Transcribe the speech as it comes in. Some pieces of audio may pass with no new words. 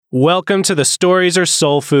Welcome to the Stories Are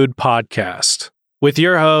Soul Food podcast with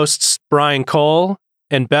your hosts, Brian Cole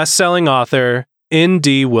and best-selling author,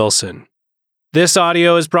 N.D. Wilson. This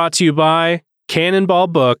audio is brought to you by Cannonball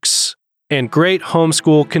Books and Great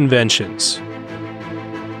Homeschool Conventions.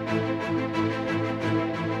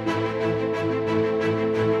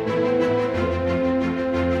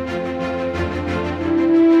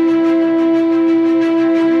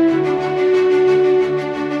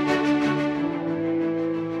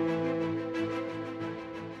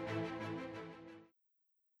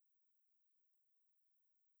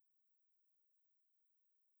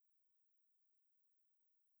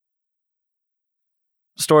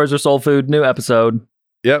 Stories Are Soul Food, new episode.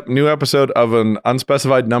 Yep, new episode of an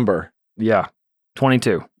unspecified number. Yeah,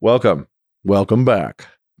 22. Welcome back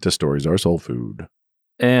to Stories Are Soul Food.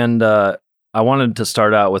 And I wanted to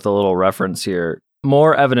start out with a little reference here.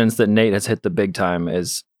 More evidence that Nate has hit the big time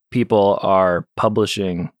is people are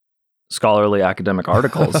publishing scholarly academic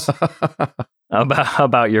articles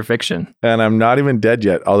about your fiction. And I'm not even dead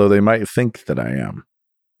yet, although they might think that I am.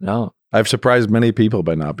 No. I've surprised many people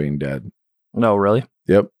by not being dead. No, really?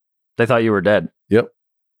 Yep. They thought you were dead. Yep.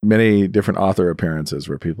 Many different author appearances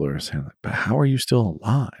where people are saying, like, but how are you still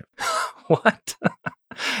alive? What?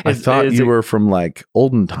 I thought you were from like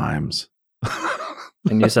olden times.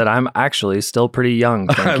 And you said, I'm actually still pretty young.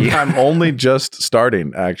 Thank you. I'm only just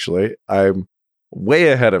starting, actually. I'm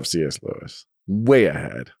way ahead of C.S. Lewis. Way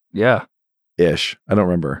ahead. Yeah. Ish. I don't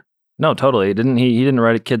remember. No, totally. He didn't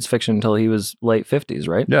write a kid's fiction until he was late 50s,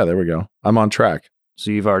 right? Yeah, there we go. I'm on track.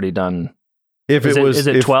 So you've already done... Is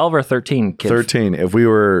it 12 or 13 kids? 13. If we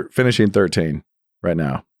were finishing 13 right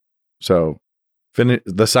now. So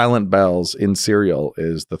The Silent Bells in Serial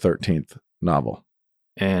is the 13th novel.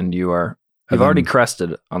 And you've already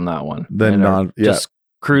crested on that one. Just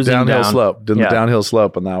cruising downhill down. slope. The downhill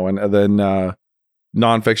slope on that one. And then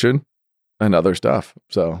nonfiction and other stuff.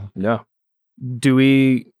 So yeah.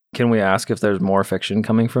 Can we ask if there's more fiction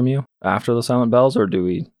coming from you after The Silent Bells, or do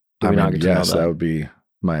we not get to know that? Yes, that would be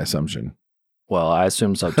my assumption. Well, I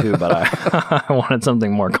assume so too, but I wanted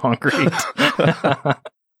something more concrete.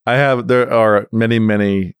 There are many,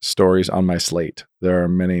 many stories on my slate. There are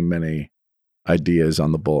many, many ideas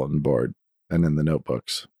on the bulletin board and in the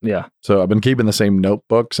notebooks. Yeah. So I've been keeping the same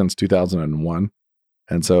notebook since 2001.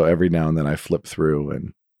 And so every now and then I flip through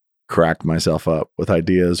and crack myself up with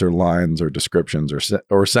ideas or lines or descriptions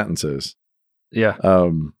or sentences. Yeah.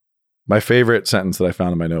 My favorite sentence that I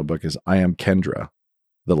found in my notebook is, I am Kendra,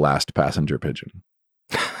 the last passenger pigeon.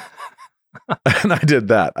 And I did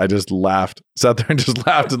that. I just laughed, sat there and just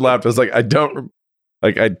laughed and laughed. I was like,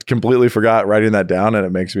 I completely forgot writing that down, and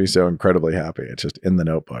it makes me so incredibly happy. It's just in the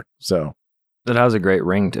notebook. So that has a great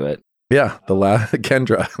ring to it. Yeah.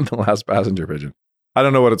 Kendra, the last passenger pigeon. I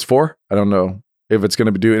don't know what it's for. I don't know if it's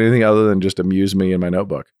going to do anything other than just amuse me in my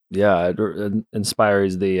notebook. Yeah. It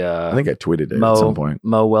inspires the, I think I tweeted it at some point.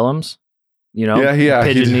 Mo Willems. You know, yeah,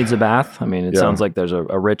 Pigeon Needs a Bath. I mean, it sounds like there's a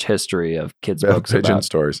rich history of kids' books pigeon about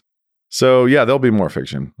stories. So yeah, there'll be more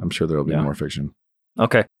fiction. I'm sure there'll be more fiction.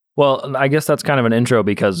 Okay. Well, I guess that's kind of an intro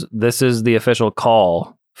because this is the official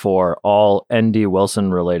call for all N.D.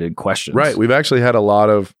 Wilson related questions. Right. We've actually had a lot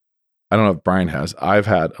of, I don't know if Brian has, I've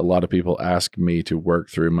had a lot of people ask me to work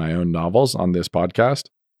through my own novels on this podcast.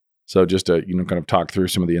 So just to, kind of talk through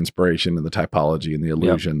some of the inspiration and the typology and the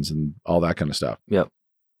illusions and all that kind of stuff. Yep.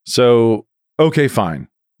 So, okay, fine.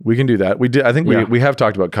 We can do that. We did. I think we have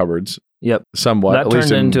talked about cupboards. Yep. Somewhat. That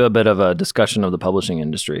turned into a bit of a discussion of the publishing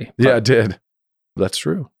industry. Yeah, it did. That's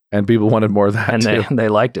true. And people wanted more of that and too. They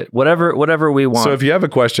liked it. Whatever we want. So if you have a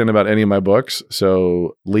question about any of my books,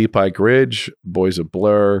 so Lee Pike Ridge, Boys of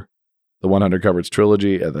Blur, the 100 Cupboards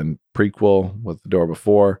trilogy, and then prequel with The Door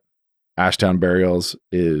Before, Ashtown Burials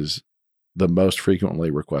is the most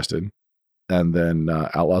frequently requested. And then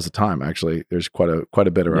Outlaws of Time. Actually, there's quite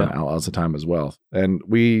a bit around Outlaws of Time as well. And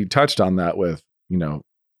we touched on that with,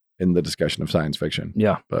 in the discussion of science fiction.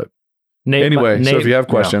 Yeah. But anyway, so if you have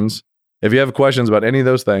questions, if you have questions about any of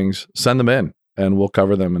those things, send them in and we'll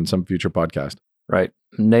cover them in some future podcast. Right.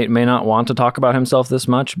 Nate may not want to talk about himself this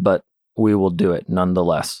much, but we will do it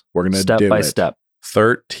nonetheless. We're going to step by step.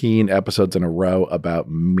 13 episodes in a row about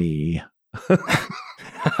me.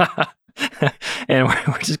 And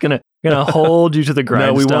we're just gonna hold you to the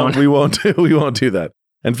grindstone. No, we won't do that.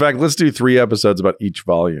 In fact, let's do 3 episodes about each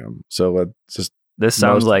volume. So let's just. This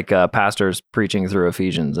sounds like pastors preaching through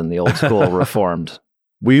Ephesians in the old school Reformed.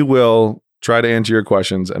 We will try to answer your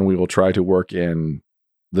questions, and we will try to work in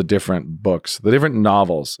the different books, the different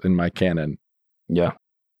novels in my canon. Yeah.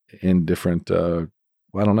 In different. I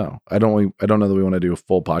don't know. I don't know that we want to do a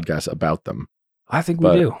full podcast about them. I think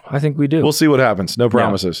But- we do. I think we do. We'll see what happens. No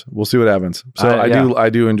promises. We'll see what happens. So I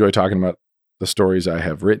do enjoy talking about the stories I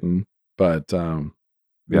have written, but you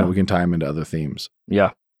know, we can tie them into other themes.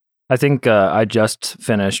 Yeah. I think I just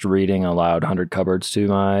finished reading aloud 100 Cupboards to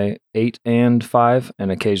my 8 and 5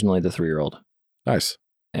 and occasionally the 3-year-old. Nice.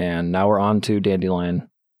 And now we're on to Dandelion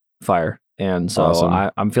Fire. And so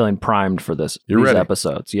Awesome. I'm feeling primed for these ready.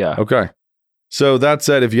 episodes. Yeah. Okay. So that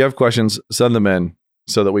said, if you have questions, send them in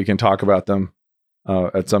so that we can talk about them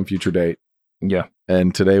at some future date. Yeah.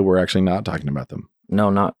 And today we're actually not talking about them.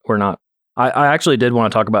 No, we're not. I actually did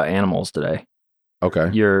want to talk about animals today. Okay.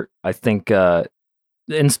 I think,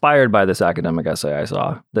 inspired by this academic essay I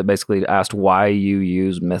saw that basically asked why you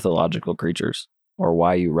use mythological creatures or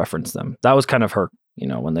why you reference them. That was kind of her, you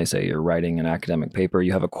know, when they say you're writing an academic paper,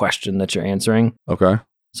 you have a question that you're answering. Okay.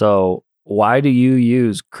 So why do you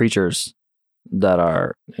use creatures that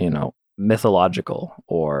are, you know, mythological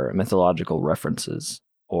or mythological references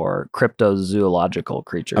or cryptozoological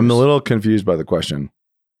creatures? I'm a little confused by the question.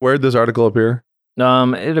 Where did this article appear?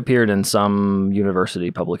 It appeared in some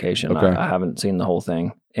university publication. Okay. I haven't seen the whole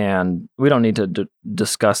thing, and we don't need to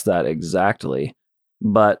discuss that exactly.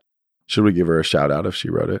 But Should we give her a shout out if she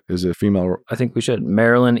wrote it? Is it female? I think we should.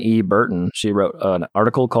 Marilyn E. Burton. She wrote an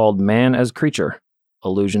article called "Man as Creature: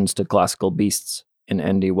 Allusions to Classical Beasts" in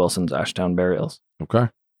N.D. Wilson's Ashtown Burials. Okay.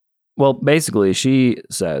 Well, basically, she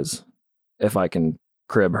says, if I can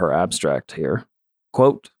crib her abstract here,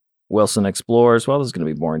 quote, Wilson explores, well, this is going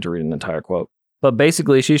to be boring to read an entire quote, but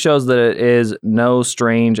basically she shows that it is no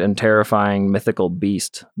strange and terrifying mythical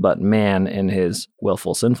beast, but man in his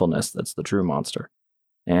willful sinfulness that's the true monster.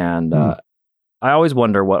 And I always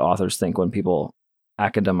wonder what authors think when people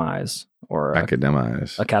academize or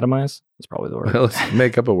Academize. academize is probably the word. Let's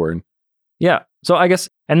make up a word. Yeah. So I guess,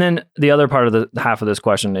 and then the other part of the half of this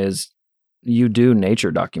question is you do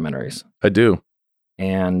nature documentaries I do.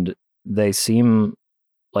 and they seem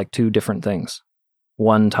like two different things.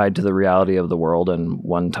 One tied to the reality of the world and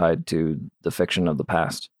one tied to the fiction of the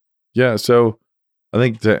past. Yeah. So I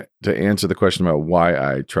think to answer the question about why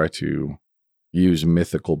I try to use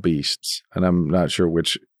mythical beasts, and I'm not sure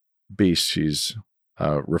which beast she's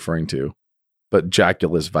referring to, but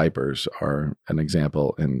Jaculus vipers are an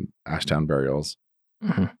example in Ashtown Burials.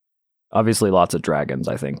 Mm-hmm. Obviously, lots of dragons,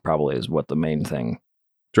 I think, probably is what the main thing.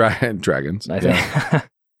 Dragons. I think.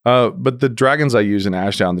 Yeah. But the dragons I use in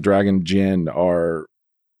Ashtown, the dragon jinn, are,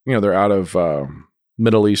 you know, they're out of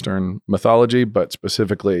Middle Eastern mythology, but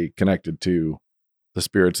specifically connected to the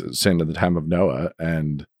spirits that sinned at the time of Noah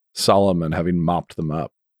and Solomon having mopped them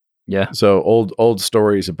up. Yeah. So old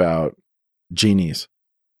stories about genies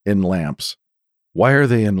in lamps. Why are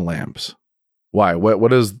they in lamps? Why?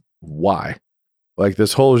 What is why? Like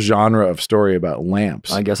this whole genre of story about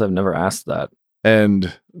lamps. I guess I've never asked that.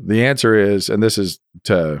 And the answer is, and this is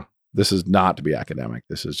not to be academic,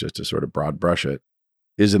 this is just to sort of broad brush it,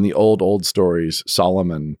 is in the old stories,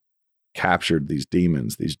 Solomon captured these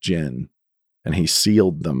demons, these jinn, and he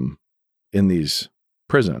sealed them in these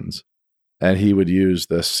prisons. And he would use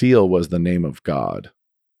the seal was the name of God.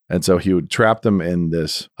 And so he would trap them in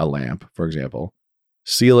a lamp, for example,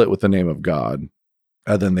 seal it with the name of God,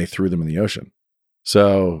 and then they threw them in the ocean.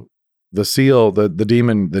 So the seal, the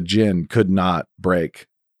demon, the jinn could not break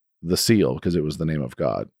the seal because it was the name of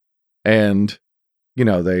God. And, you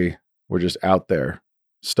know, they were just out there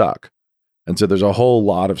stuck. And so there's a whole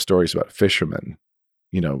lot of stories about fishermen,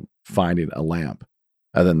 you know, finding a lamp.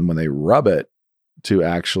 And then when they rub it to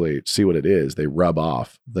actually see what it is, they rub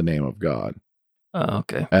off the name of God. Oh,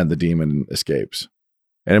 okay. And the demon escapes.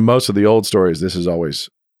 And in most of the old stories, this is always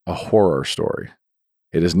a horror story.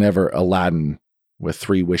 It is never Aladdin with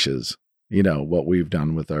 3 wishes, you know, what we've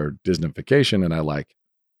done with our Disneyfication. And I like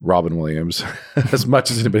Robin Williams as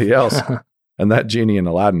much as anybody else and that genie in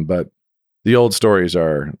Aladdin. But the old stories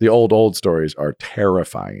are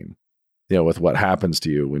terrifying, you know, with what happens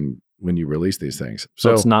to you when you release these things.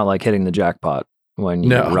 So it's not like hitting the jackpot when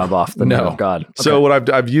you rub off the name of God. Okay. So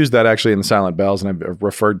what I've used that actually in the Silent Bells, and I've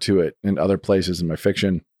referred to it in other places in my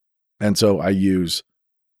fiction. And so I use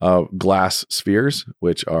glass spheres,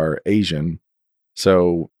 which are Asian.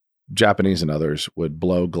 So Japanese and others would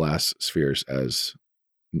blow glass spheres as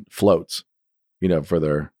floats, you know, for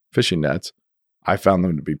their fishing nets. I found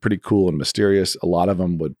them to be pretty cool and mysterious. A lot of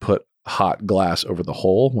them would put hot glass over the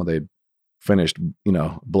hole when they finished, you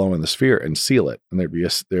know, blowing the sphere and seal it. And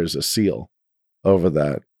there's a seal over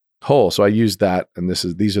that hole. So I used that. And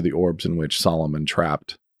these are the orbs in which Solomon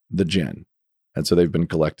trapped the jinn. And so they've been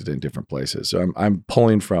collected in different places. So I'm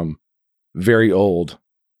pulling from very old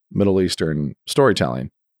Middle Eastern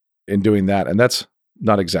storytelling in doing that. And that's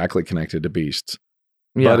not exactly connected to beasts.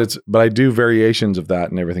 Yeah. But I do variations of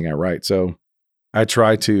that in everything I write. So I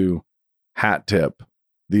try to hat tip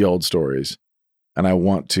the old stories, and I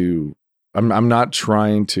want to. I'm not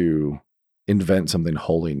trying to invent something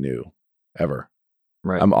wholly new ever.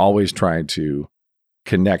 Right. I'm always trying to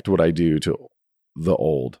connect what I do to the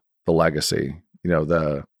old, the legacy,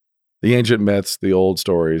 the ancient myths, the old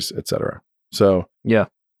stories, etc. So yeah.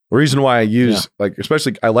 the reason why I use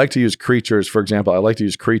especially I like to use creatures, for example, I like to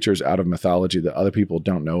use creatures out of mythology that other people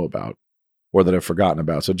don't know about or that have forgotten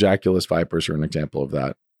about. So Jaculus vipers are an example of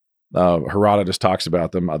that. Herodotus talks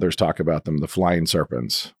about them. Others talk about them. The flying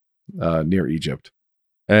serpents near Egypt,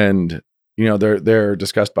 and they're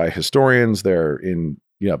discussed by historians. They're in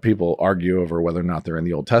people argue over whether or not they're in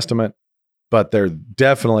the Old Testament, but they're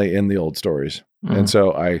definitely in the old stories. Mhm. And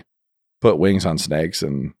so I put wings on snakes,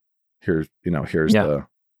 and here's the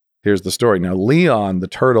story. Now Leon, the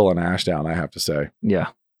turtle in Ashdown, I have to say, Yeah.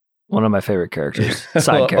 One of my favorite characters,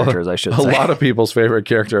 side characters, I should say. A lot of people's favorite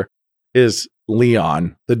character is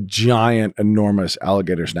Leon, the giant, enormous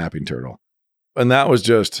alligator snapping turtle. And that was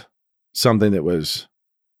just something that was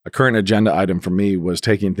a current agenda item for me, was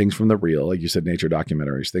taking things from the real, like you said, nature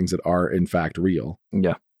documentaries, things that are in fact real.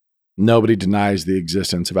 Yeah. Nobody denies the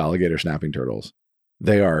existence of alligator snapping turtles.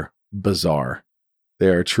 They are bizarre. They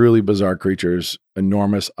are truly bizarre creatures,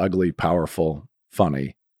 enormous, ugly, powerful,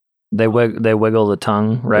 funny. They wiggle the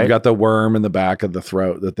tongue, right? They've got the worm in the back of the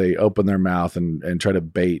throat that they open their mouth and try to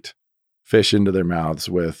bait fish into their mouths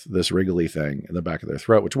with this wriggly thing in the back of their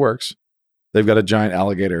throat, which works. They've got a giant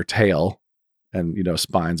alligator tail and,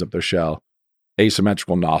 spines up their shell,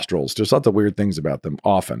 asymmetrical nostrils, just lots of weird things about them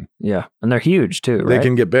often. Yeah. And they're huge too, right? They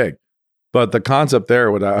can get big. But the concept there,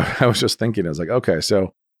 what I was just thinking is like, okay,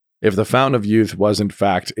 so if the Fountain of Youth was in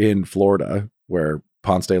fact in Florida, where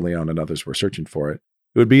Ponce de Leon and others were searching for it,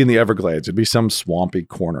 it would be in the Everglades. It'd be some swampy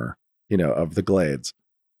corner, of the glades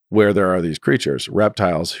where there are these creatures,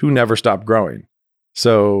 reptiles who never stop growing.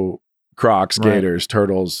 So crocs, gators,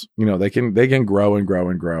 turtles, they can grow and grow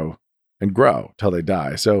and grow and grow till they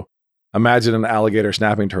die. So imagine an alligator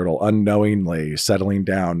snapping turtle unknowingly settling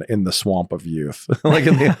down in the swamp of youth,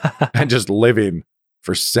 and just living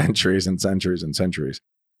for centuries and centuries and centuries.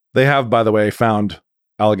 They have, by the way, found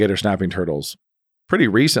alligator snapping turtles pretty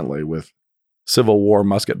recently with Civil War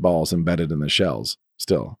musket balls embedded in the shells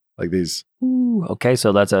still, like these. Ooh, okay,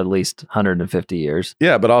 so that's at least 150 years.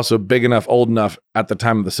 Yeah, but also big enough, old enough at the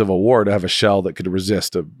time of the Civil War to have a shell that could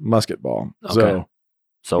resist a musket ball. Okay.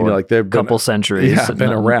 So like they've been, couple centuries. Yeah,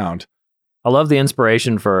 been around. I love the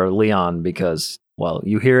inspiration for Leon because, well,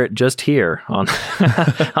 you hear it just here on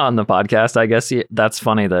on the podcast. I guess that's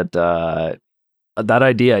funny that that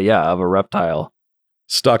idea, of a reptile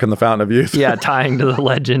stuck in the Fountain of Youth. Yeah, tying to the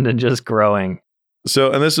legend and just growing.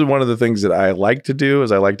 So, and this is one of the things that I like to do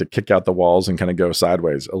is I like to kick out the walls and kind of go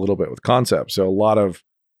sideways a little bit with concepts. So a lot of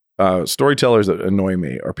storytellers that annoy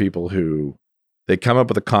me are people who they come up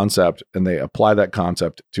with a concept and they apply that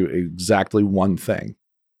concept to exactly one thing.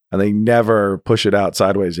 And they never push it out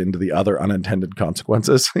sideways into the other unintended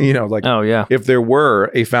consequences. Oh, yeah. If there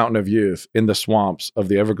were a Fountain of Youth in the swamps of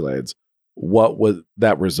the Everglades, what would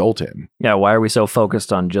that result in? Yeah, why are we so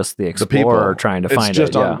focused on just the explorer trying to find it?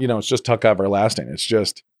 It's just Tuck Everlasting. It's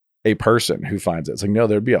just a person who finds it. It's like, no,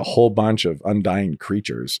 there'd be a whole bunch of undying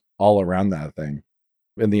creatures all around that thing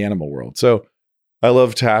in the animal world. So I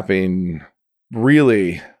love tapping.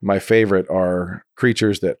 Really, my favorite are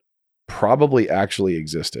creatures that probably actually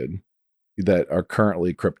existed that are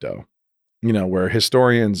currently crypto, where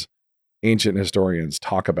ancient historians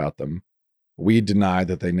talk about them. We deny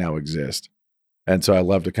that they now exist. And so I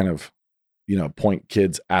love to kind of, point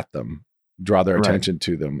kids at them, draw their attention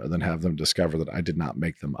to them, and then have them discover that I did not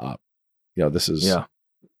make them up. These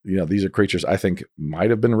are creatures I think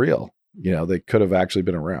might have been real. They could have actually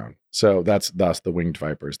been around. So that's thus the winged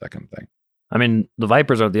vipers, that kind of thing. I mean, the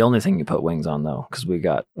vipers are the only thing you put wings on, though, because we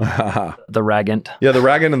got the Ragant. Yeah, the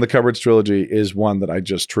Ragant in the Cupboards trilogy is one that I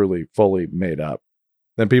just truly, fully made up.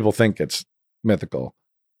 Then people think it's mythical.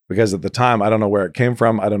 Because at the time, I don't know where it came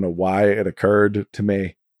from. I don't know why it occurred to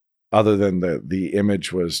me, other than the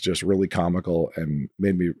image was just really comical and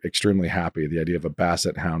made me extremely happy. The idea of a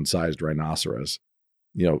basset hound-sized rhinoceros,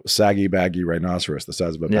 saggy, baggy rhinoceros the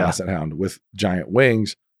size of a basset hound with giant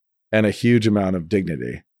wings and a huge amount of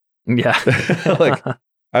dignity. Yeah.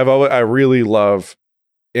 I really love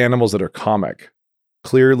animals that are comic,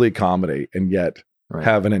 clearly comedy, and yet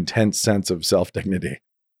have an intense sense of self-dignity.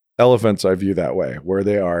 Elephants, I view that way, where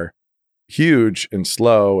they are huge and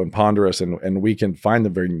slow and ponderous, and we can find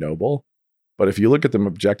them very noble. But if you look at them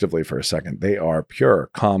objectively for a second, they are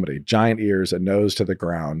pure comedy, giant ears, a nose to the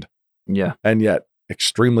ground. Yeah. And yet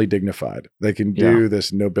extremely dignified. They can do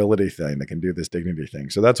this nobility thing. They can do this dignity thing.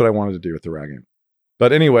 So that's what I wanted to do with the Ragan.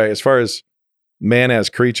 But anyway, as far as man as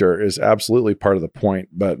creature is absolutely part of the point,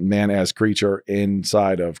 but man as creature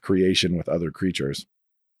inside of creation with other creatures.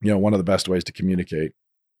 One of the best ways to communicate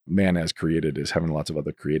man as created is having lots of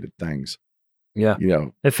other created things. Yeah.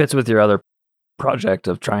 It fits with your other project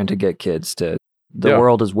of trying to get kids to the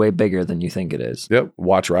world is way bigger than you think it is. Yep.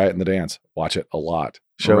 Watch Riot and the Dance. Watch it a lot.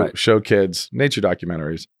 Show kids nature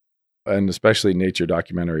documentaries, and especially nature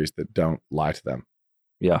documentaries that don't lie to them.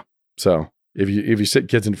 Yeah. So if you sit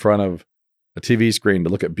kids in front of a TV screen to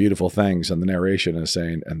look at beautiful things, and the narration is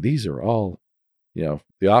saying, and these are all,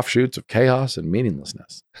 the offshoots of chaos and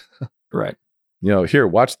meaninglessness. Right. Here,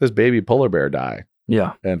 watch this baby polar bear die.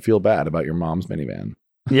 Yeah. And feel bad about your mom's minivan.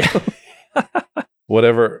 Yeah.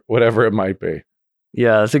 whatever it might be.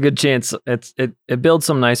 Yeah, it's a good chance. It builds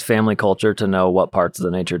some nice family culture to know what parts of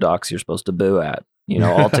the nature docs you're supposed to boo at.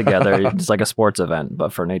 All together. It's like a sports event,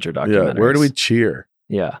 but for nature documentaries. Yeah, where do we cheer?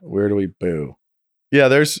 Yeah. Where do we boo? Yeah,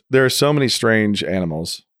 there are so many strange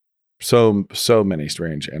animals. So many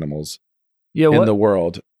strange animals in the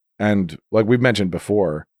world. And like we've mentioned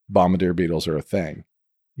before, bombardier beetles are a thing.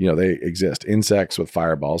 They exist. Insects with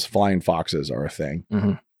fireballs, flying foxes are a thing.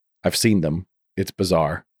 Mm-hmm. I've seen them. It's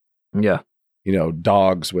bizarre. Yeah.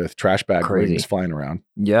 Dogs with trash bag Crazy. wings flying around.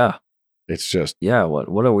 Yeah. It's just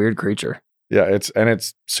what a weird creature. Yeah,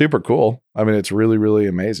 it's super cool. I mean, it's really, really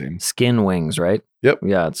amazing. Skin wings, right? Yep.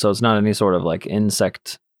 Yeah, so it's not any sort of like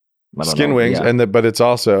insect. Skin wings, yeah. But it's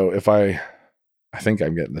also, if I think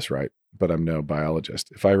I'm getting this right, but I'm no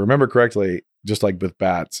biologist. If I remember correctly, just like with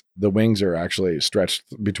bats, the wings are actually stretched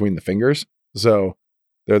between the fingers. So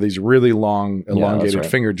there are these really long, elongated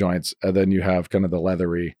finger joints, and then you have kind of the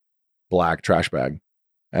leathery black trash bag.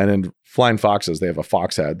 And in flying foxes, they have a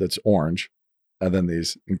fox head that's orange, and then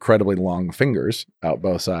these incredibly long fingers out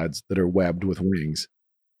both sides that are webbed with wings.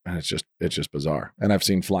 And it's just bizarre. And I've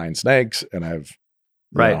seen flying snakes, and I've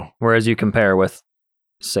Whereas you compare with,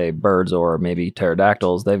 say, birds or maybe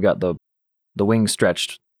pterodactyls, they've got the wings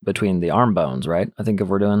stretched between the arm bones, right? I think if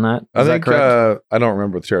we're doing that, is that correct? I don't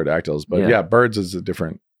remember with pterodactyls, but yeah, birds is a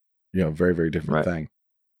different, very, very different thing.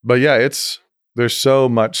 But yeah, there's so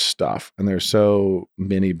much stuff, and there's so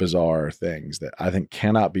many bizarre things that I think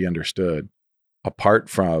cannot be understood apart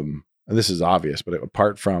from, and this is obvious, but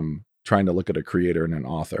apart from trying to look at a creator and an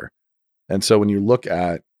author. And so when you look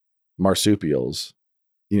at marsupials,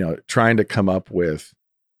 trying to come up with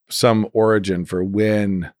some origin for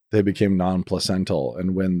when they became non-placental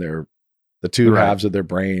and when the two halves of their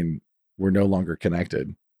brain were no longer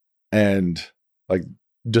connected, and like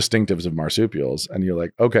distinctives of marsupials. And you're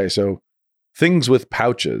like, okay, so things with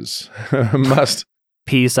pouches must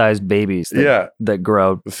pea-sized babies that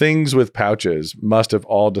grow. Things with pouches must have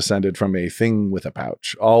all descended from a thing with a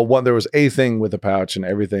pouch. There was a thing with a pouch, and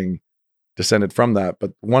everything descended from that.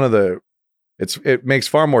 But it makes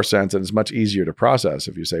far more sense, and it's much easier to process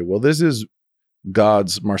if you say, well, this is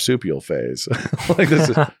God's marsupial phase. Like this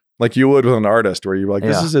is like you would with an artist, where you're like,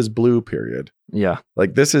 this is his blue period. Yeah.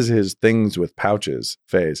 Like this is his things with pouches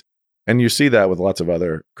phase. And you see that with lots of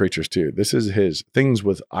other creatures too. This is his things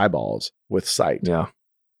with eyeballs, with sight. Yeah.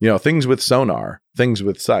 Things with sonar, things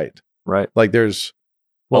with sight. Right. Like there's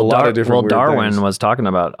a lot of different weird Darwin things. was talking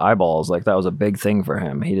about eyeballs. Like that was a big thing for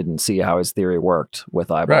him. He didn't see how his theory worked with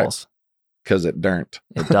eyeballs. Because it don't.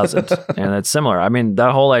 It doesn't. And it's similar. I mean,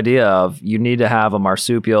 that whole idea of you need to have a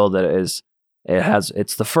marsupial that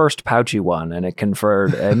it's the first pouchy one, and it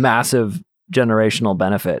conferred a massive generational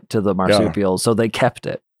benefit to the marsupials. So they kept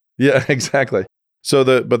it. Yeah, exactly. So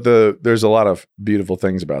there's a lot of beautiful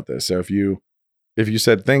things about this. So if you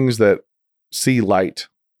said things that see light,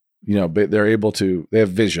 they have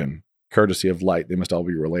vision, courtesy of light, they must all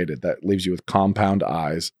be related. That leaves you with compound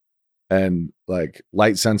eyes and like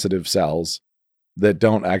light sensitive cells that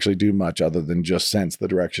don't actually do much other than just sense the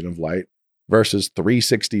direction of light, versus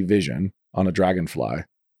 360 vision on a dragonfly.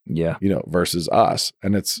 Yeah. Versus us.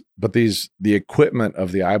 And the equipment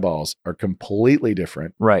of the eyeballs are completely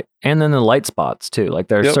different. Right. And then the light spots too. Like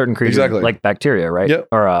there's certain creatures like bacteria, right? Yep.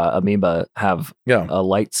 Or amoeba have a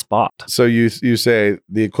light spot. So you say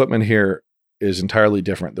the equipment here is entirely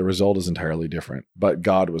different. The result is entirely different, but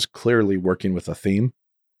God was clearly working with a theme.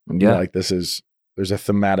 Yeah. Like there's a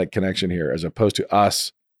thematic connection here, as opposed to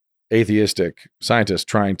us atheistic scientists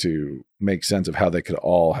trying to make sense of how they could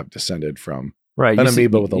all have descended from an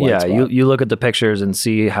amoeba with a light spot. You look at the pictures and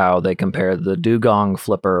see how they compare the dugong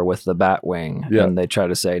flipper with the bat wing, and they try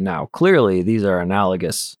to say, now clearly these are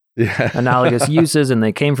analogous uses, and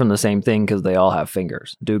they came from the same thing because they all have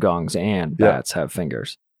fingers. Dugongs and bats have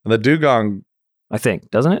fingers. And the dugong I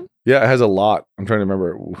think, doesn't it? Yeah, it has a lot. I'm trying to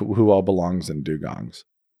remember who all belongs in dugongs.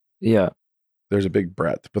 Yeah. There's a big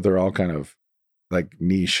breadth, but they're all kind of like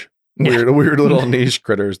niche, weird little niche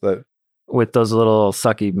critters that with those little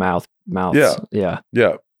sucky mouths.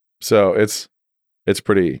 Yeah. So it's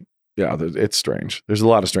pretty, it's strange. There's a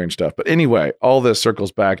lot of strange stuff. But anyway, all this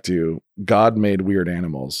circles back to God made weird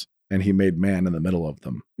animals and he made man in the middle of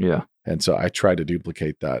them. Yeah. And so I try to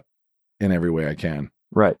duplicate that in every way I can.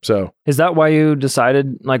 Right. So is that why you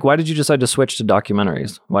decided, like, why did you decide to switch to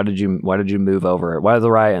documentaries? Why did you move over? Why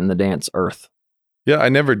the Riot and the Dance Earth? Yeah, I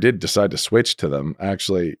never did decide to switch to them.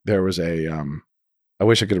 Actually, there was I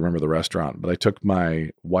wish I could remember the restaurant, but I took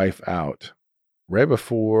my wife out right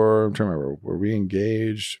before, I'm trying to remember, were we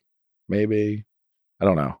engaged? Maybe. I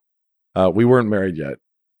don't know. We weren't married yet.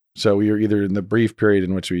 So we were either in the brief period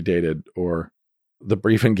in which we dated or the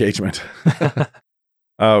brief engagement.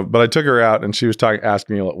 But I took her out and she was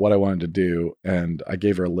asking me what I wanted to do. And I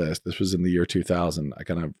gave her a list. This was in the year 2000. I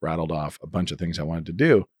kind of rattled off a bunch of things I wanted to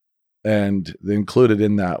do. And included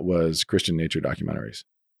in that was Christian nature documentaries.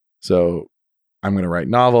 So I'm going to write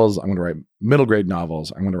novels. I'm going to write middle grade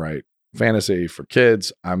novels. I'm going to write fantasy for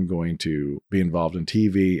kids. I'm going to be involved in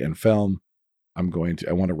TV and film. I want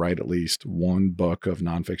to write at least one book of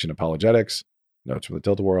nonfiction apologetics, Notes from the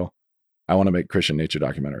Tilt-A-Whirl. I want to make Christian nature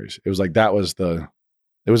documentaries. It was like,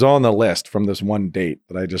 it was all on the list from this one date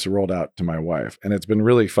that I just rolled out to my wife. And it's been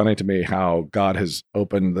really funny to me how God has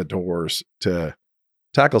opened the doors to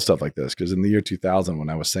tackle stuff like this. Because in the year 2000, when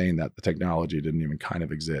I was saying that, the technology didn't even kind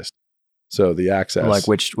of exist. So the access, like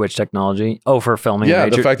which technology? Oh, for filming. Yeah,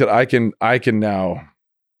 nature? the fact that I can now,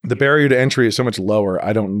 the barrier to entry is so much lower.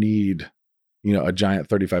 I don't need, a giant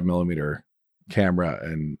 35 millimeter camera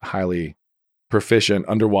and highly proficient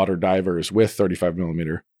underwater divers with 35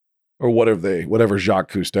 millimeter or whatever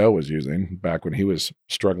Jacques Cousteau was using back when he was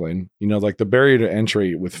struggling. Like the barrier to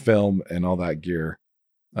entry with film and all that gear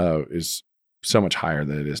is so much higher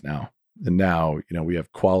than it is now. And now, we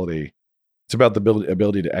have quality. It's about the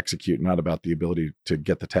ability to execute, not about the ability to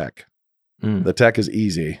get the tech. The tech is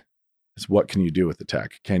easy. It's what can you do with the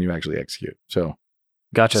tech? Can you actually execute? So,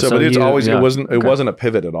 gotcha. So but it's always, it wasn't a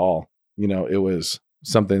pivot at all. It was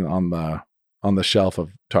something on the shelf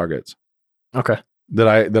of targets. Okay. That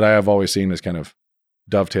I have always seen as kind of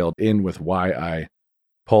dovetailed in with why I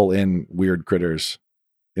pull in weird critters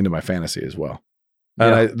into my fantasy as well.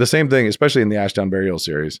 And the same thing, especially in the Ashdown Burial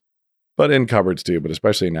series, but in Cupboards too, but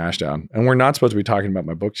especially in Ashdown. And we're not supposed to be talking about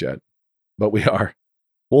my books yet, but we are.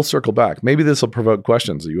 We'll circle back. Maybe this will provoke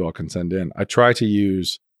questions that you all can send in. I try to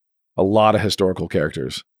use a lot of historical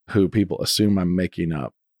characters who people assume I'm making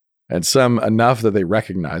up, and some enough that they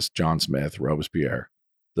recognize John Smith, Robespierre,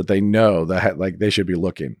 that they know that like they should be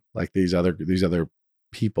looking like these other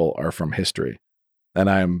people are from history. And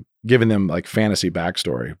I'm giving them like fantasy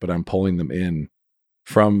backstory, but I'm pulling them in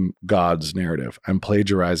from God's narrative. I'm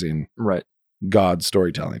plagiarizing God's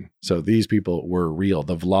storytelling. So these people were real.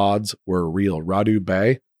 The Vlads were real. Radu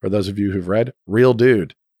Bey, for those of you who've read, real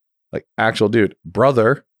dude, like actual dude,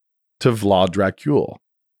 brother to Vlad Dracul,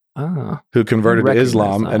 who converted to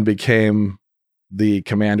Islam and became the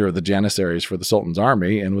commander of the Janissaries for the Sultan's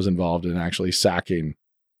army and was involved in actually sacking,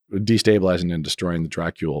 destabilizing and destroying the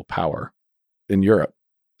Dracul power in Europe.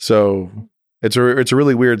 So it's a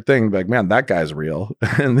really weird thing. Like, man, that guy's real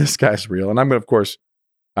and this guy's real. And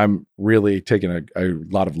I'm really taking a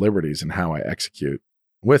lot of liberties in how I execute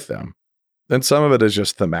with them. And some of it is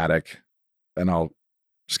just thematic, and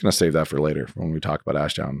just going to save that for later when we talk about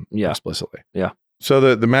Ashdown explicitly. Yeah.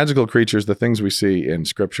 So the magical creatures, the things we see in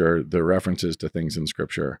scripture, the references to things in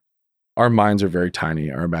scripture, our minds are very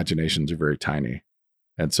tiny. Our imaginations are very tiny.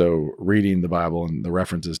 And so reading the Bible and the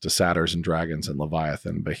references to satyrs and dragons and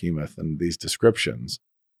Leviathan, Behemoth, and these descriptions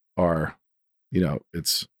are,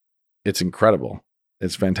 it's incredible.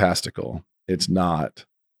 It's fantastical. It's not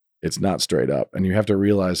straight up. And you have to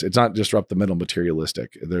realize it's not just up the middle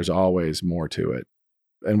materialistic. There's always more to it.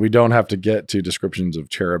 And we don't have to get to descriptions of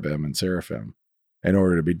cherubim and seraphim in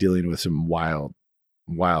order to be dealing with some wild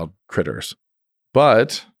critters.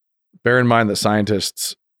 But bear in mind that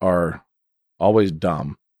scientists are always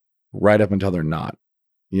dumb right up until they're not.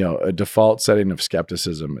 A default setting of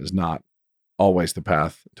skepticism is not always the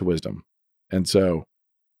path to wisdom. And so,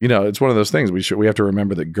 it's one of those things we have to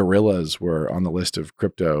remember that gorillas were on the list of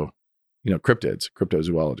cryptids,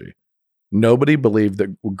 cryptozoology. Nobody believed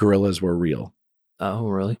that gorillas were real. Oh,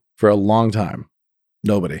 really? For a long time.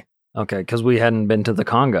 Nobody. Okay, because we hadn't been to the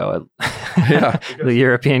Congo. Yeah. The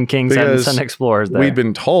European kings hadn't sent explorers there. We'd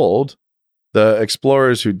been told, the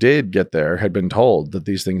explorers who did get there had been told that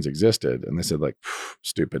these things existed. And they said, like,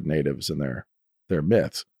 stupid natives and their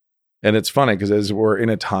myths. And it's funny because as we're in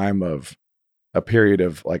a time of a period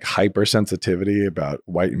of like hypersensitivity about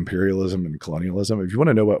white imperialism and colonialism, if you want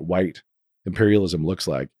to know what white imperialism looks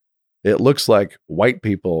like, it looks like white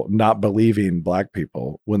people not believing black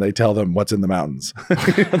people when they tell them what's in the mountains.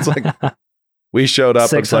 It's like, we showed up.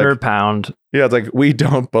 600 pound. Yeah, it's like, we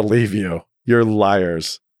don't believe you. You're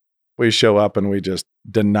liars. We show up and we just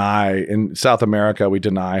deny. In South America, we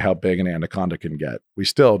deny how big an anaconda can get. We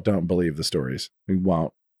still don't believe the stories. We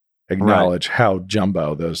won't acknowledge how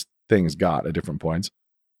jumbo those things got at different points.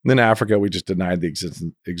 And in Africa, we just denied the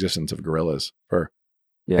existence of gorillas for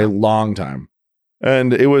a long time.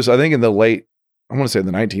 And it was, I think, in the late, I want to say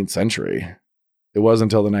the 19th century. It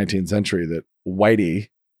wasn't until the 19th century that Whitey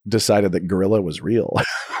decided that gorilla was real.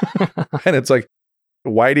 And it's like,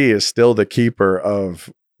 Whitey is still the keeper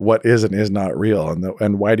of what is and is not real.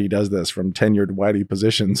 And Whitey does this from tenured Whitey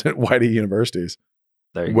positions at Whitey universities,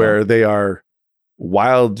 where they are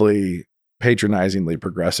wildly patronizingly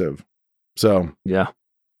progressive. So,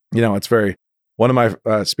 it's very, one of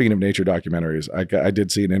my, speaking of nature documentaries, I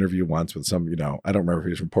did see an interview once with some, I don't remember if he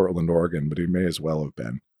was from Portland, Oregon, but he may as well have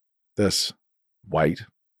been this white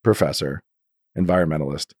professor,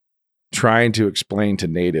 environmentalist, trying to explain to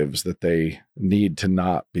natives that they need to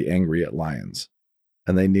not be angry at lions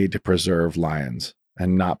and they need to preserve lions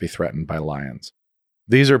and not be threatened by lions.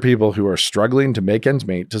 These are people who are struggling to make ends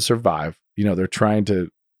meet, to survive. They're trying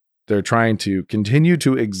to continue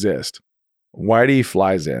to exist. Whitey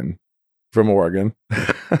flies in from Oregon,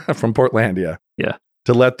 from Portlandia,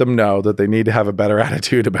 to let them know that they need to have a better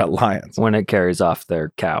attitude about lions when it carries off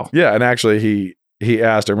their cow. Yeah, and actually he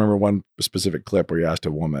asked, I remember one specific clip where he asked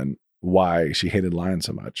a woman why she hated lions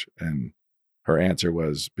so much, and her answer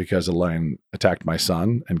was, because a lion attacked my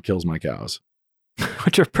son and kills my cows.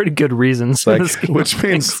 Which are pretty good reasons. Which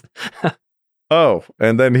means, oh,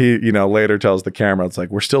 and then he, later tells the camera, it's like,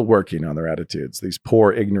 we're still working on their attitudes. These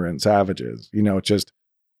poor, ignorant savages,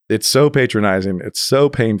 it's so patronizing. It's so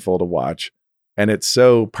painful to watch. And it's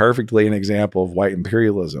so perfectly an example of white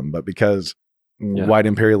imperialism. But because white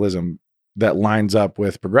imperialism that lines up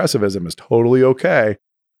with progressivism is totally okay,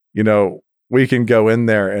 we can go in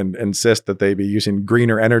there and insist that they be using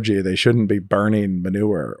greener energy. They shouldn't be burning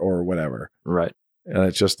manure or whatever. Right. And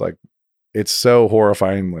it's just like, it's so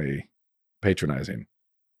horrifyingly patronizing.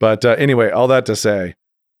 But anyway, all that to say,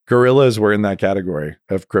 gorillas were in that category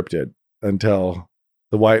of cryptid until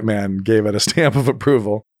the white man gave it a stamp of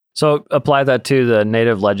approval. So apply that to the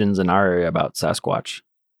native legends in our area about Sasquatch.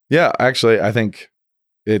 Yeah, actually, I think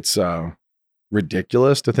it's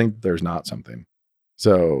ridiculous to think there's not something.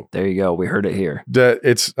 So there you go. We heard it here.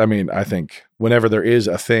 I think whenever there is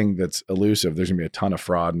a thing that's elusive, there's gonna be a ton of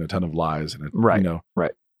fraud and a ton of lies and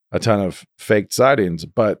a ton of faked sightings.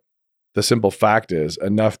 But the simple fact is,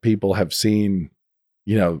 enough people have seen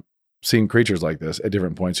creatures like this at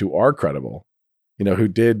different points who are credible, who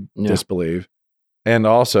did disbelieve. And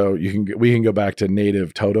also we can go back to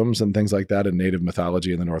native totems and things like that in native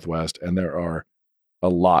mythology in the Northwest. And there are a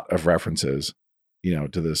lot of references, to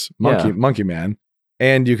this monkey man.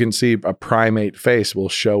 And you can see a primate face will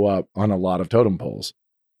show up on a lot of totem poles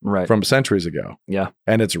from centuries ago. Yeah.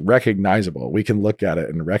 And it's recognizable. We can look at it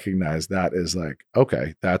and recognize that is like,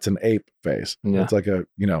 okay, that's an ape face. Yeah. It's like a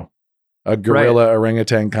gorilla,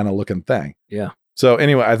 orangutan kind of looking thing. Yeah. So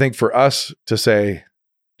anyway, I think for us to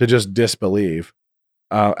just disbelieve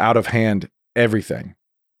out of hand everything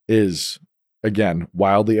is, again,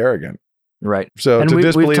 wildly arrogant. Right. So to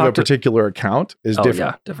disbelieve a particular account is different.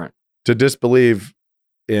 Yeah, different. To disbelieve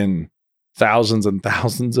in thousands and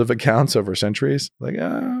thousands of accounts over centuries,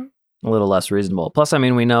 a little less reasonable. Plus,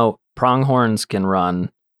 we know pronghorns can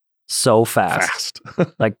run so fast.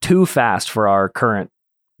 Like too fast for our current.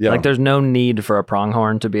 Yeah. Like there's no need for a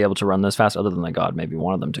pronghorn to be able to run this fast, other than maybe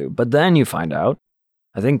one of them too. But then you find out,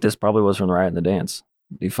 I think this probably was from the Riot and the Dance.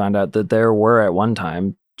 You find out that there were at one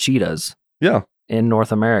time cheetahs in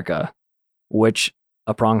North America, which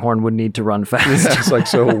a pronghorn would need to run fast. Yeah, it's like,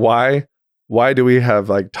 so why do we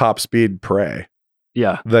have top speed prey?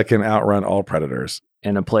 Yeah. That can outrun all predators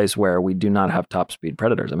in a place where we do not have top speed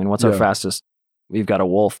predators. What's our fastest? We've got a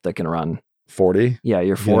wolf that can run 40. Yeah,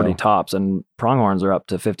 you're 40 tops, and pronghorns are up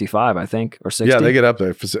to 55, I think, or 60. Yeah, they get up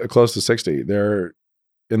to close to 60. They're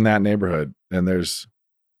in that neighborhood, and there's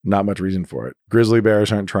not much reason for it. Grizzly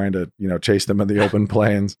bears aren't trying to, chase them in the open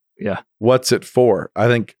plains. Yeah. What's it for? I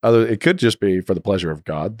think it could just be for the pleasure of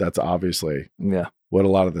God. That's obviously what a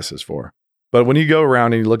lot of this is for. But when you go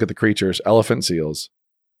around and you look at the creatures, elephant seals,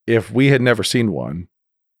 if we had never seen one,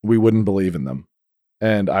 we wouldn't believe in them.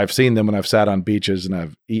 And I've seen them when I've sat on beaches and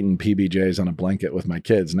I've eaten PBJs on a blanket with my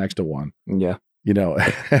kids next to one. Yeah.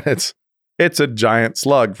 It's It's a giant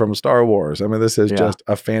slug from Star Wars. I mean, this is just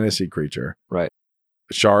a fantasy creature. Right.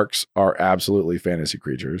 Sharks are absolutely fantasy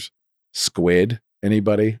creatures. Squid,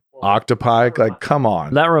 anybody? Octopi, like, come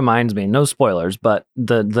on. That reminds me, no spoilers, but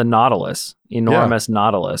the Nautilus, enormous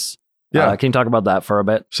Nautilus. Yeah. Can you talk about that for a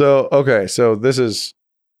bit? So this is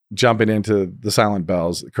jumping into the Silent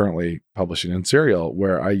Bells, currently publishing in Serial,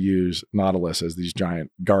 where I use Nautilus as these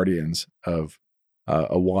giant guardians of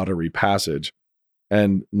a watery passage.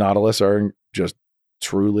 And Nautilus are just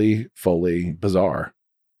truly, fully bizarre.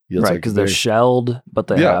 It's right, because they're shelled, but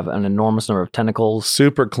they have an enormous number of tentacles.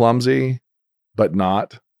 Super clumsy, but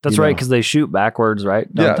not. That's right, because they shoot backwards,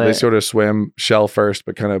 right? Don't they sort of swim shell first,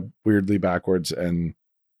 but kind of weirdly backwards. And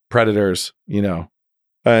predators,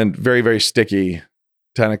 and very, very sticky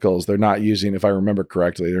tentacles. They're not using, if I remember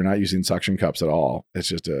correctly, they're not using suction cups at all. It's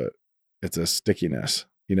just it's a stickiness,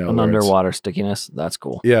 an underwater stickiness. That's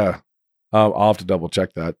cool. Yeah. I'll have to double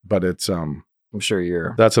check that, but it's, I'm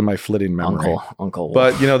sure that's in my flitting memory. Uncle.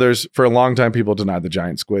 But, there's, for a long time, people denied the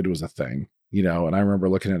giant squid was a thing, and I remember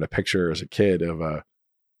looking at a picture as a kid of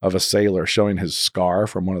a sailor showing his scar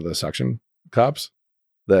from one of the suction cups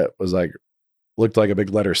that was looked like a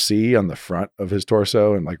big letter C on the front of his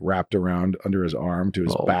torso and wrapped around under his arm to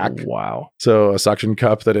his back. Wow. So a suction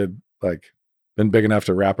cup that had been big enough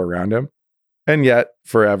to wrap around him. And yet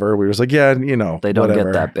forever we was they don't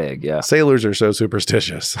get that big. Yeah. Sailors are so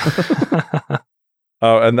superstitious.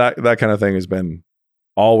 And that kind of thing has been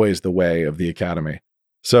always the way of the Academy.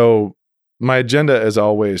 So my agenda is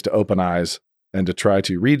always to open eyes and to try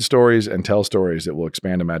to read stories and tell stories that will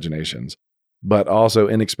expand imaginations. But also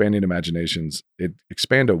in expanding imaginations, it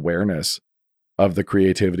expand awareness of the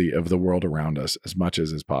creativity of the world around us as much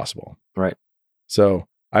as is possible. Right. So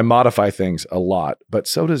I modify things a lot, but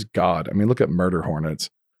so does God. I mean, look at murder hornets,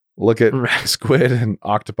 look at squid and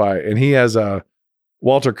octopi. And he has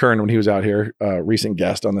Walter Kern, when he was out here, a recent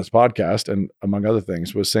guest on this podcast, and among other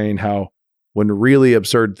things, was saying how when really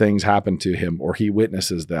absurd things happen to him or he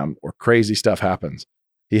witnesses them or crazy stuff happens,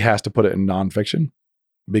 he has to put it in nonfiction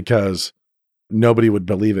because nobody would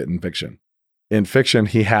believe it in fiction. In fiction,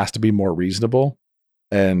 he has to be more reasonable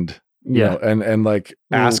and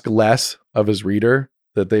ask less of his reader,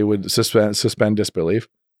 that they would suspend disbelief.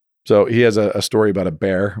 So he has a story about a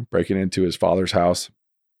bear breaking into his father's house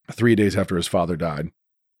 3 days after his father died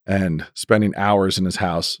and spending hours in his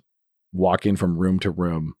house, walking from room to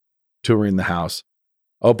room, touring the house,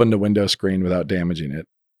 opened a window screen without damaging it,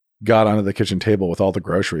 got onto the kitchen table with all the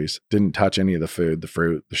groceries, didn't touch any of the food, the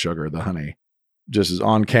fruit, the sugar, the honey, just is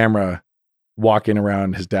on camera walking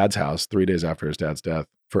around his dad's house 3 days after his dad's death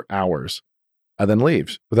for hours, and then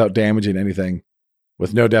leaves without damaging anything,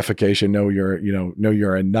 with no defecation, no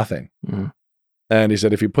urine, nothing. Mm-hmm. And he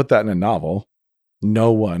said, if you put that in a novel,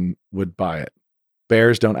 no one would buy it.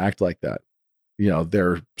 Bears don't act like that.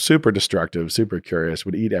 They're super destructive, super curious,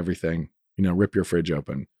 would eat everything, rip your fridge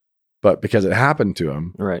open. But because it happened to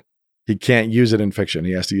him, right, he can't use it in fiction.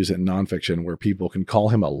 He has to use it in nonfiction, where people can call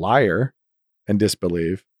him a liar and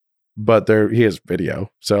disbelieve, but he has video.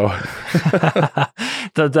 So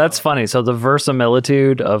that's funny. So the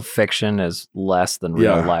verisimilitude of fiction is less than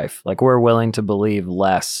real life. We're willing to believe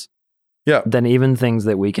less than even things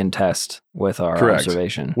that we can test with our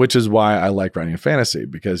observation. Which is why I like writing fantasy,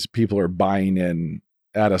 because people are buying in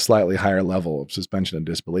at a slightly higher level of suspension of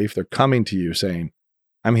disbelief. They're coming to you saying,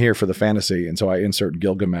 I'm here for the fantasy. And so I insert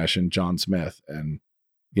Gilgamesh and John Smith and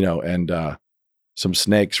some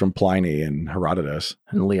snakes from Pliny and Herodotus.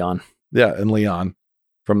 And Leon. Yeah, and Leon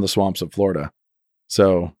from the swamps of Florida.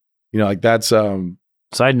 So, that's...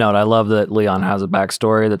 Side note, I love that Leon has a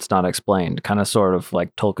backstory that's not explained, kind of sort of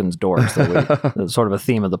like Tolkien's Doors. That's sort of a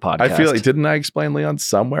theme of the podcast. I feel didn't I explain Leon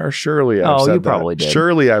somewhere? Surely I've said that. Probably did.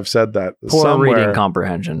 Surely I've said that Poor somewhere. Reading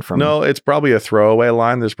comprehension from... No, it's probably a throwaway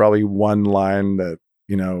line. There's probably one line that,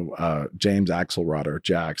 James Axelrod or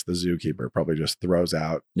Jax, the zookeeper, probably just throws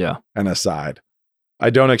out an aside. I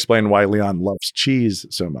don't explain why Leon loves cheese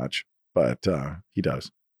so much, but he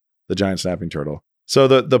does. The giant snapping turtle. So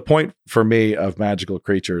the point for me of magical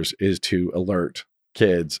creatures is to alert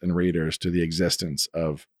kids and readers to the existence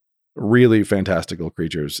of really fantastical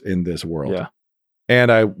creatures in this world. Yeah. And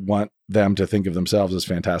I want them to think of themselves as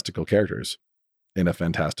fantastical characters in a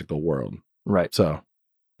fantastical world. Right. So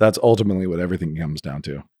that's ultimately what everything comes down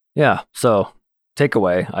to. Yeah. So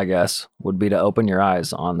takeaway, I guess, would be to open your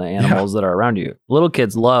eyes on the animals that are around you. Little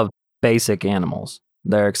kids love basic animals.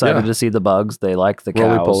 They're excited to see the bugs. They like the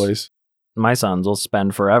cows. Roly-polies. My sons will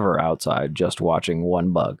spend forever outside just watching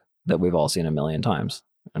one bug that we've all seen a million times.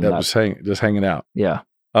 And just hanging out. Yeah.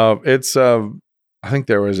 It's I think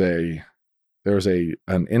there was a there was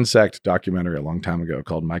an insect documentary a long time ago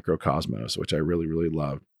called Microcosmos, which I really, really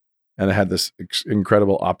loved. And it had this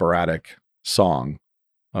incredible operatic song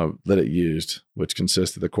that it used, which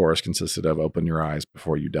the chorus consisted of "Open your eyes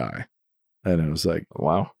before you die." And it was like,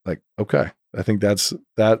 Wow. like, okay, I think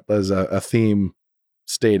that was a theme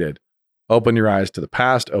stated. Open your eyes to the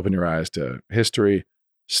past, open your eyes to history,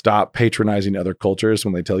 stop patronizing other cultures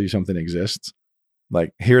when they tell you something exists.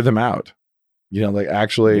 Like, hear them out, like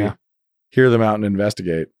actually hear them out and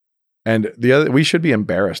investigate. And we should be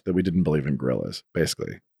embarrassed that we didn't believe in gorillas,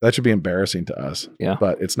 basically. That should be embarrassing to us. Yeah.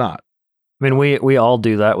 But it's not. I mean, we all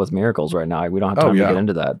do that with miracles right now. We don't have time to get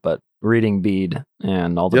into that, but reading Bede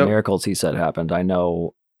and all the miracles he said happened, I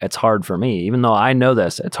know it's hard for me, even though I know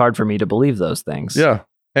this, it's hard for me to believe those things. Yeah.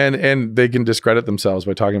 And they can discredit themselves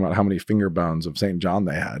by talking about how many finger bones of St. John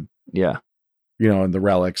they had. Yeah. And the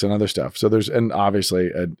relics and other stuff. So and obviously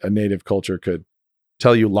a native culture could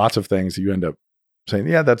tell you lots of things that you end up saying,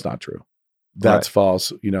 yeah, that's not true. That's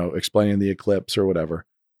false, explaining the eclipse or whatever.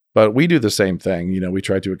 But we do the same thing. We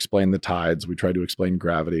try to explain the tides. We try to explain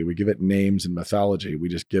gravity. We give it names and mythology. We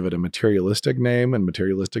just give it a materialistic name and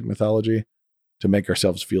materialistic mythology to make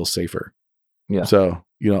ourselves feel safer. Yeah. So,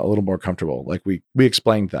 a little more comfortable. Like we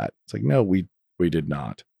explained that. It's like, no, we did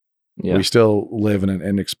not. Yeah. We still live in an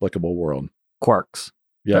inexplicable world. Quarks.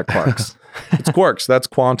 Yeah. They're quarks. It's quarks. That's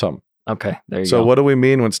quantum. Okay. There you go. So what do we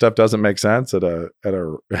mean when stuff doesn't make sense at a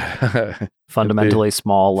fundamentally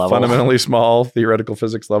small level? Fundamentally small theoretical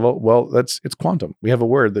physics level. Well, it's quantum. We have a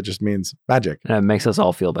word that just means magic. And it makes us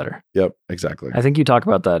all feel better. Yep, exactly. I think you talk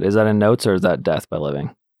about that. Is that in Notes or is that Death by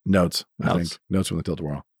Living? Notes. I think. Notes from the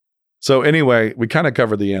Tilt-A-Whirl. So anyway, we kind of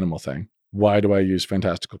covered the animal thing. Why do I use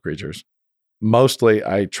fantastical creatures? Mostly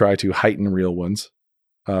I try to heighten real ones,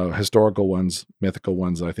 historical ones, mythical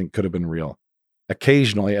ones that I think could have been real.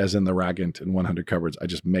 Occasionally, as in the Ragant and 100 Cupboards, I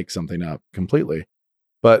just make something up completely.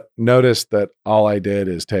 But notice that all I did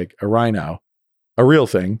is take a rhino, a real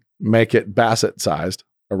thing, make it Basset-sized,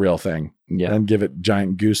 a real thing, and give it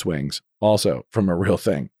giant goose wings, also from a real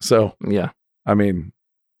thing. So, I mean,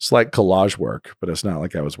 slight collage work, but it's not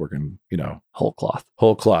like I was working, whole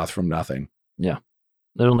cloth from nothing. Yeah.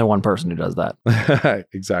 There's only one person who does that.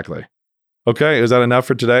 Exactly. Okay. Is that enough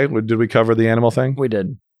for today? Did we cover the animal thing? We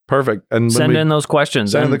did. Perfect. And send in those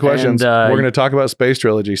questions. Send in the questions. We're going to talk about Space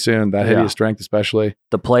Trilogy soon. That Hideous Strength, especially.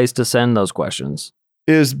 The place to send those questions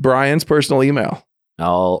is Brian's personal email.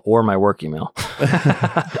 Or my work email.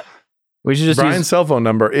 We should just Brian's cell phone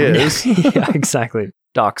number is. Yeah, exactly.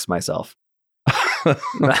 Dox myself.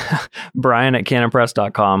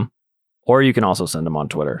 Brian@canonpress.com. Or you can also send them on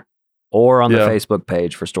Twitter or on the Facebook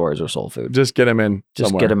page for Stories or Soul Food. Just get them in.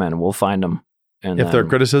 Just get them in. We'll find them. And if they're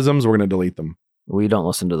criticisms, we're going to delete them. We don't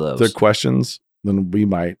listen to those. If they're questions, then we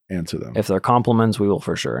might answer them. If they're compliments, we will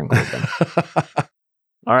for sure include them.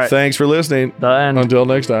 All right. Thanks for listening. The end. Until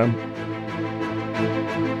next time.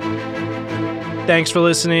 Thanks for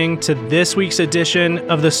listening to this week's edition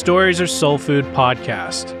of the Stories or Soul Food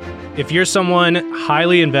podcast. If you're someone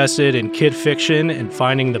highly invested in kid fiction and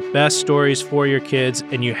finding the best stories for your kids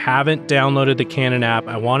and you haven't downloaded the Canon app,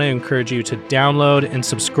 I want to encourage you to download and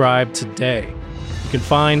subscribe today. You can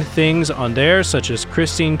find things on there such as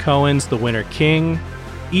Christine Cohen's The Winter King,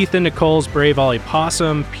 Ethan Nicole's Brave Ollie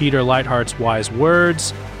Possum, Peter Lightheart's Wise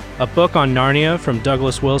Words, a book on Narnia from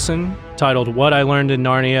Douglas Wilson titled What I Learned in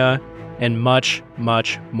Narnia, and much,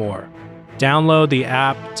 much more. Download the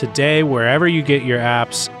app today wherever you get your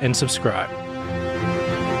apps and subscribe.